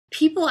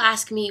People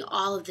ask me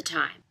all of the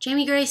time,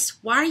 Jamie Grace,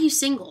 why are you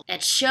single?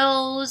 At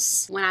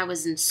shows, when I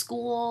was in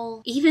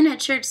school, even at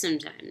church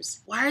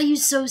sometimes. Why are you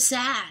so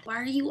sad? Why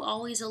are you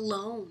always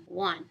alone?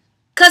 1,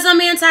 'cause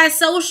I'm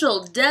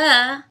antisocial,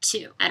 duh.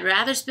 2, I'd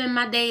rather spend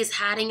my days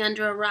hiding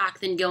under a rock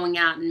than going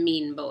out and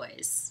meeting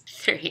boys.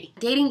 3,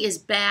 dating is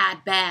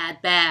bad,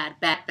 bad, bad,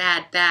 bad,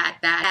 bad,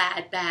 bad,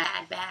 bad,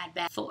 bad, bad,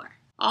 bad. 4,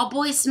 all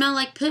boys smell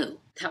like poo.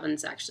 That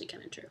one's actually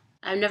kind of true.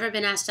 I've never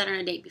been asked out on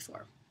a date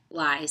before.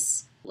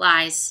 Lies.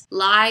 Lies.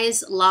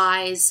 Lies.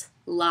 Lies.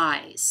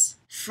 Lies.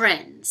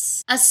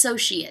 Friends.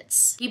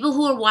 Associates. People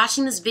who are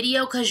watching this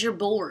video because you're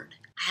bored.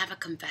 I have a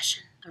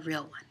confession. A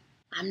real one.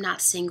 I'm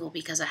not single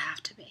because I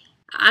have to be.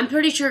 I'm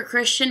pretty sure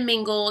Christian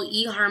Mingle,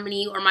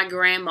 eHarmony, or my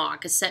grandma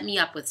could set me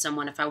up with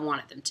someone if I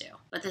wanted them to.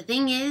 But the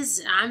thing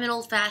is, I'm an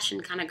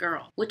old-fashioned kind of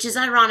girl. Which is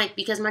ironic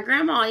because my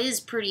grandma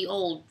is pretty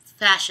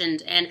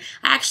old-fashioned, and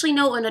I actually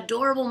know an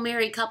adorable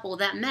married couple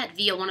that met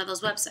via one of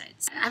those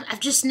websites.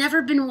 I've just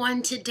never been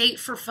one to date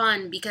for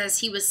fun because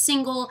he was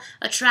single,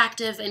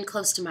 attractive, and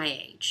close to my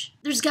age.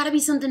 There's gotta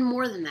be something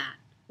more than that.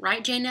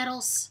 Right, Jay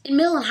Nettles? In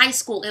middle and high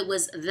school, it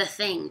was the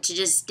thing to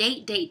just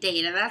date,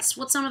 and that's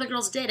what some of the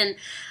girls did. And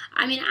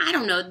I mean, I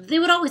don't know. They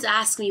would always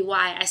ask me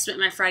why I spent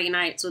my Friday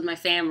nights with my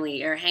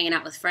family or hanging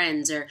out with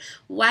friends, or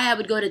why I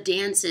would go to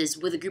dances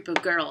with a group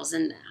of girls.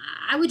 And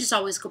I would just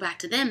always go back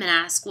to them and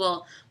ask,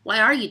 well, why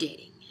are you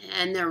dating?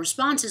 And their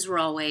responses were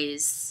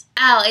always,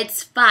 oh,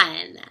 it's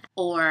fun,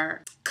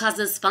 or 'cause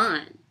it's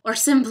fun, or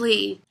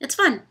simply, it's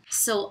fun.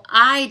 So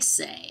I'd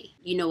say,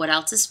 you know what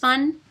else is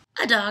fun?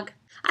 A dog.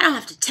 I don't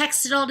have to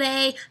text it all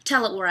day,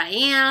 tell it where I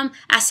am,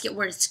 ask it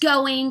where it's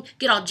going,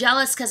 get all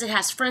jealous because it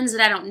has friends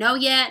that I don't know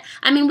yet.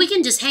 I mean, we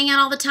can just hang out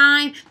all the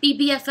time, be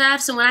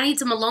BFFs, and when I need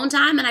some alone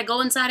time and I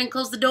go inside and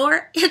close the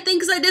door, it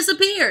thinks I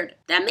disappeared.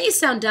 That may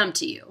sound dumb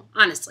to you.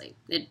 Honestly,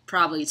 it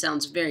probably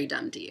sounds very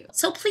dumb to you.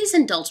 So please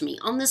indulge me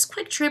on this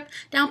quick trip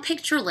down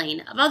picture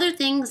lane of other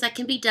things that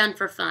can be done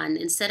for fun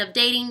instead of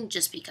dating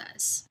just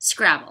because.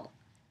 Scrabble,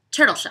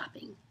 turtle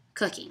shopping,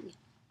 cooking,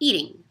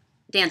 eating,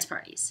 dance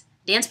parties.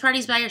 Dance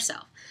parties by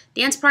yourself.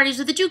 Dance parties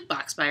with a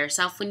jukebox by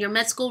yourself when your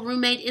med school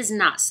roommate is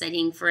not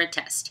studying for a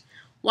test.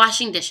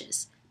 Washing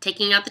dishes.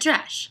 Taking out the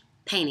trash.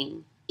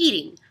 Painting.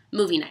 Eating.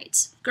 Movie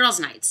nights. Girls'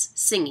 nights.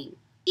 Singing.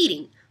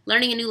 Eating.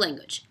 Learning a new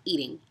language.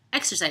 Eating.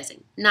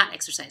 Exercising. Not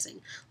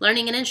exercising.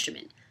 Learning an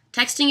instrument.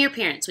 Texting your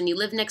parents when you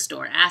live next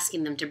door,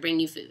 asking them to bring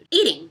you food.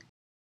 Eating.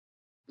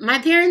 My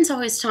parents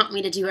always taught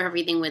me to do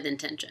everything with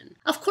intention.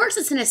 Of course,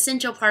 it's an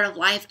essential part of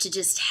life to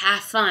just have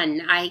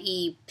fun,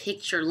 i.e.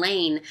 picture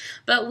lane,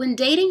 but when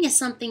dating is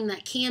something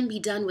that can be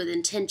done with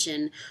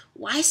intention,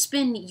 why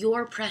spend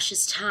your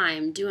precious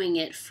time doing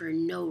it for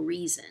no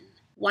reason?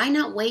 Why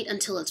not wait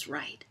until it's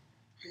right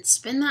and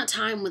spend that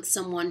time with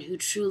someone who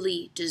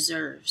truly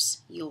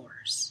deserves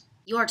yours?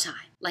 Your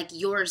time. Like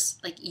yours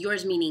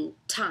meaning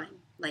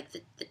time. Like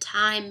the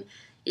time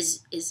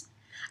is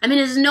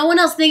no one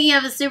else thinking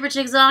of a Super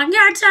Chick song?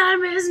 Your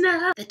time is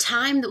now. The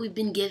time that we've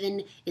been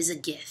given is a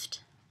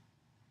gift.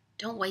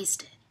 Don't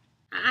waste it.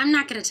 I'm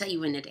not going to tell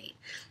you when to date.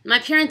 My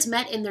parents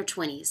met in their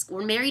 20s,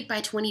 were married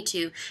by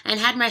 22, and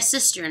had my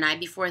sister and I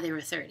before they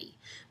were 30.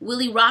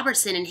 Willie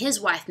Robertson and his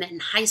wife met in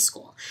high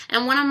school,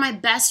 and one of my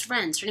best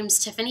friends, her name's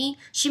Tiffany,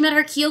 she met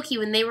her Kyoki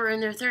when they were in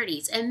their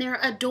 30s, and they're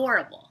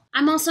adorable.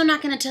 I'm also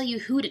not going to tell you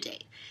who to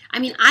date. I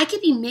mean, I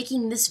could be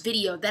making this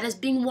video that is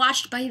being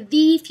watched by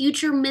the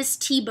future Miss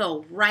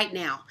Tebow right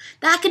now.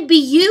 That could be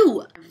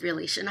you. I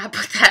really should not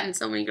put that in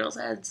so many girls'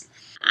 heads.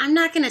 I'm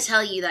not going to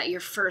tell you that your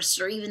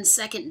first or even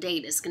second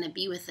date is going to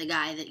be with the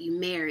guy that you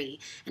marry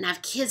and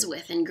have kids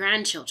with and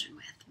grandchildren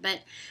with,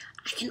 but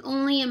I can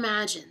only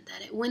imagine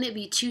that it wouldn't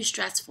be too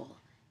stressful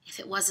if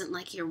it wasn't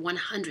like your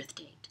 100th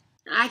date.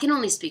 I can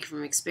only speak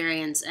from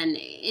experience, and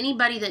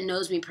anybody that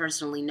knows me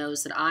personally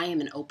knows that I am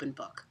an open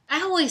book.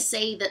 I always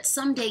say that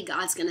someday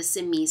God's going to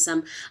send me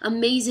some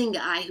amazing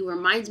guy who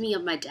reminds me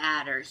of my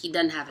dad, or he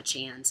doesn't have a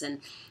chance,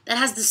 and that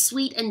has the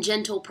sweet and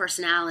gentle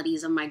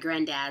personalities of my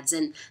granddads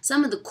and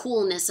some of the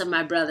coolness of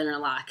my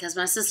brother-in-law, because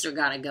my sister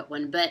got a good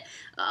one, but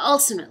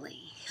ultimately,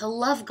 he'll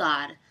love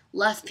God,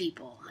 love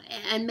people,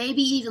 and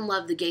maybe even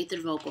love the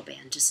Gaither vocal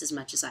band just as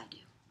much as I do.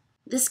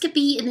 This could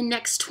be in the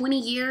next 20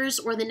 years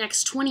or the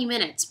next 20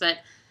 minutes, but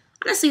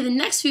honestly, the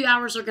next few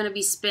hours are going to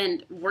be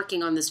spent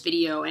working on this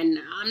video, and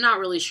I'm not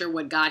really sure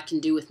what God can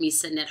do with me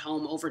sitting at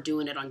home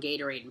overdoing it on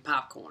Gatorade and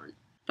popcorn.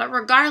 But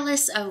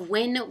regardless of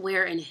when,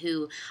 where, and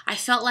who, I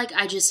felt like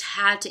I just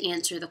had to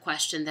answer the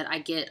question that I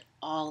get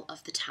all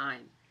of the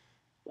time.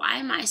 Why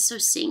am I so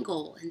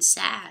single and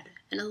sad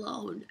and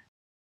alone?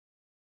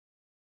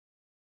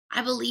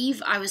 I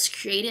believe I was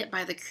created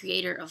by the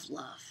Creator of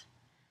love.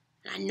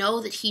 And I know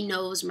that He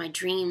knows my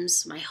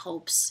dreams, my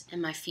hopes,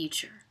 and my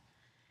future.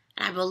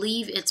 And I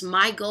believe it's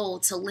my goal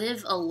to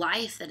live a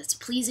life that is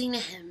pleasing to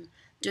Him,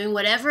 doing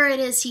whatever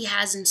it is He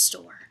has in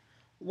store,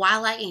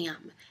 while I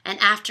am and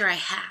after I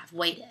have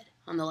waited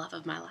on the love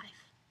of my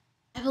life.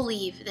 I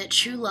believe that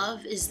true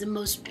love is the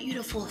most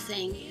beautiful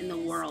thing in the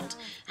world,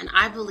 and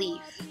I believe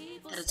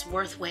that it's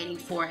worth waiting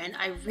for, and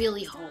I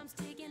really hope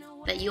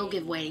that you'll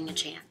give waiting a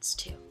chance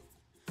too.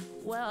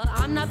 Well,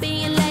 I'm not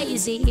being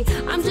lazy,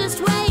 I'm just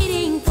still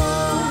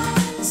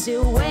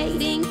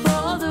waiting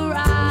for the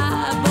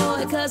right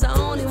boy, 'cause I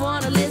only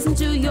wanna listen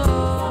to your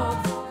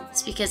voice.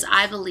 It's because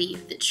I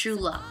believe that true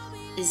love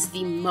is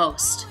the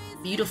most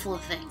beautiful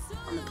thing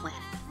on the planet,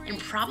 and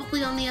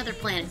probably on the other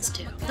planets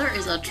too. There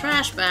is a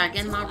trash bag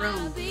in my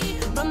room.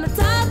 From the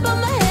top of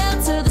my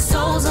head to the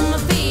soles of my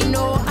feet,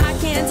 no,